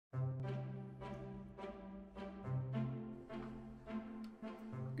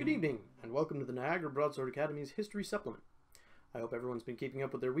Good evening, and welcome to the Niagara Broadsword Academy's History Supplement. I hope everyone's been keeping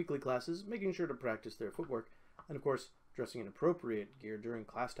up with their weekly classes, making sure to practice their footwork, and of course, dressing in appropriate gear during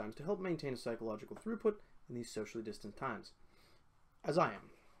class times to help maintain a psychological throughput in these socially distant times. As I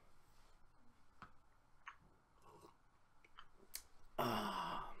am.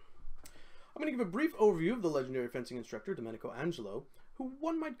 I'm going to give a brief overview of the legendary fencing instructor Domenico Angelo, who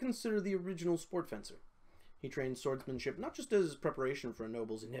one might consider the original sport fencer. He trained swordsmanship not just as preparation for a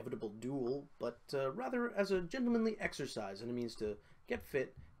noble's inevitable duel, but rather as a gentlemanly exercise and a means to get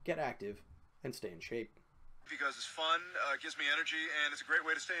fit, get active, and stay in shape. Because it's fun, gives me energy, and it's a great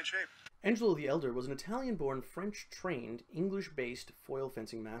way to stay in shape. Angelo the Elder was an Italian-born, French-trained, English-based foil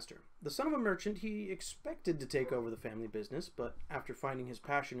fencing master. The son of a merchant, he expected to take over the family business, but after finding his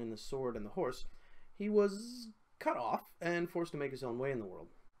passion in the sword and the horse, he was cut off and forced to make his own way in the world.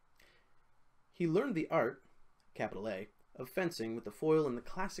 He learned the art, capital A, of fencing with the foil in the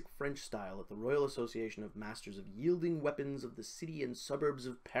classic French style at the Royal Association of Masters of Yielding Weapons of the City and Suburbs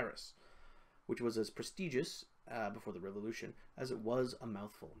of Paris, which was as prestigious, before the Revolution, as it was a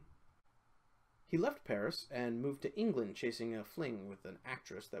mouthful. He left Paris and moved to England chasing a fling with an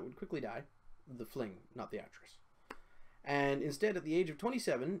actress that would quickly die. The fling, not the actress. And instead, at the age of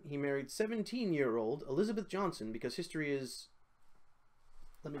 27, he married 17-year-old Elizabeth Johnson because history is...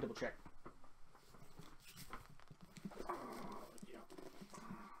 Let me double check.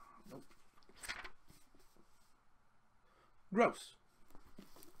 Nope. Gross.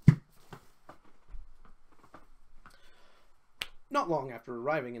 Not long after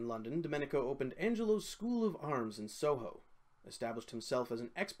arriving in London, Domenico opened Angelo's School of Arms in Soho, established himself as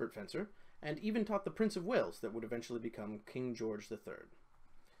an expert fencer, and even taught the Prince of Wales that would eventually become King George III.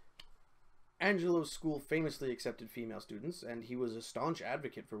 Angelo's school famously accepted female students, and he was a staunch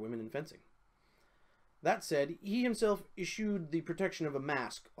advocate for women in fencing. That said, he himself issued the protection of a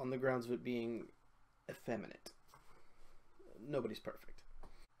mask on the grounds of it being effeminate. Nobody's perfect.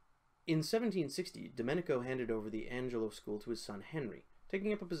 In 1760, Domenico handed over the Angelo School to his son Henry,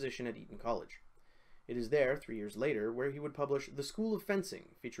 taking up a position at Eton College. It is there, 3 years later, where he would publish The School of Fencing,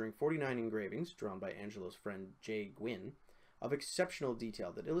 featuring 49 engravings, drawn by Angelo's friend J. Gwynn, of exceptional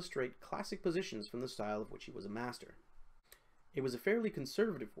detail that illustrate classic positions from the style of which he was a master. It was a fairly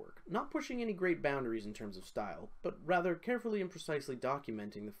conservative work, not pushing any great boundaries in terms of style, but rather carefully and precisely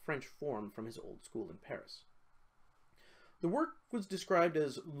documenting the French form from his old school in Paris. The work was described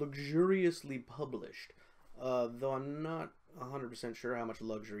as luxuriously published, though I'm not 100% sure how much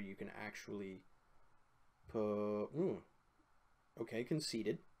luxury you can actually Okay,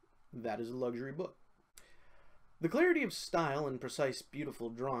 conceded. That is a luxury book. The clarity of style and precise, beautiful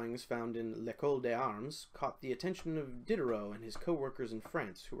drawings found in L'École des Armes caught the attention of Diderot and his co-workers in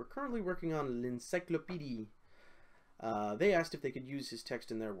France, who were currently working on l'Encyclopédie. They asked if they could use his text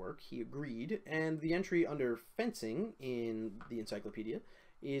in their work. He agreed, and the entry under fencing in the encyclopedia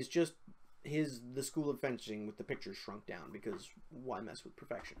is just the School of Fencing with the pictures shrunk down, because why mess with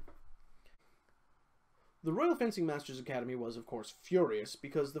perfection? The Royal Fencing Masters Academy was, of course, furious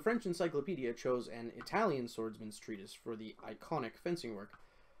because the French encyclopedia chose an Italian swordsman's treatise for the iconic fencing work.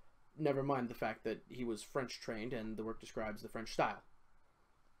 Never mind the fact that he was French-trained and the work describes the French style.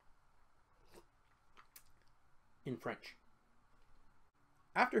 In French.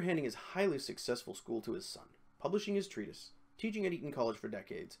 After handing his highly successful school to his son, publishing his treatise, teaching at Eton College for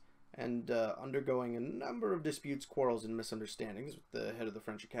decades, and undergoing a number of disputes, quarrels, and misunderstandings with the head of the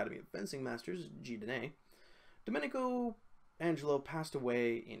French Academy of Fencing Masters, G. Denet, Domenico Angelo passed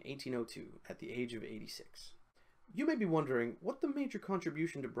away in 1802 at the age of 86. You may be wondering what the major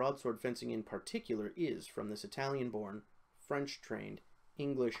contribution to broadsword fencing in particular is from this Italian-born, French-trained,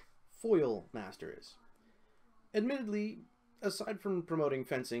 English foil master is. Admittedly, aside from promoting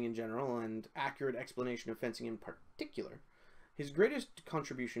fencing in general and accurate explanation of fencing in particular, his greatest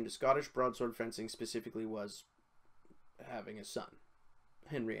contribution to Scottish broadsword fencing specifically was having a son,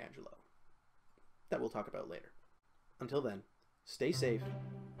 Henry Angelo. That we'll talk about later. Until then, stay safe,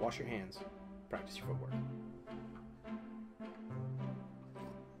 wash your hands, practice your footwork.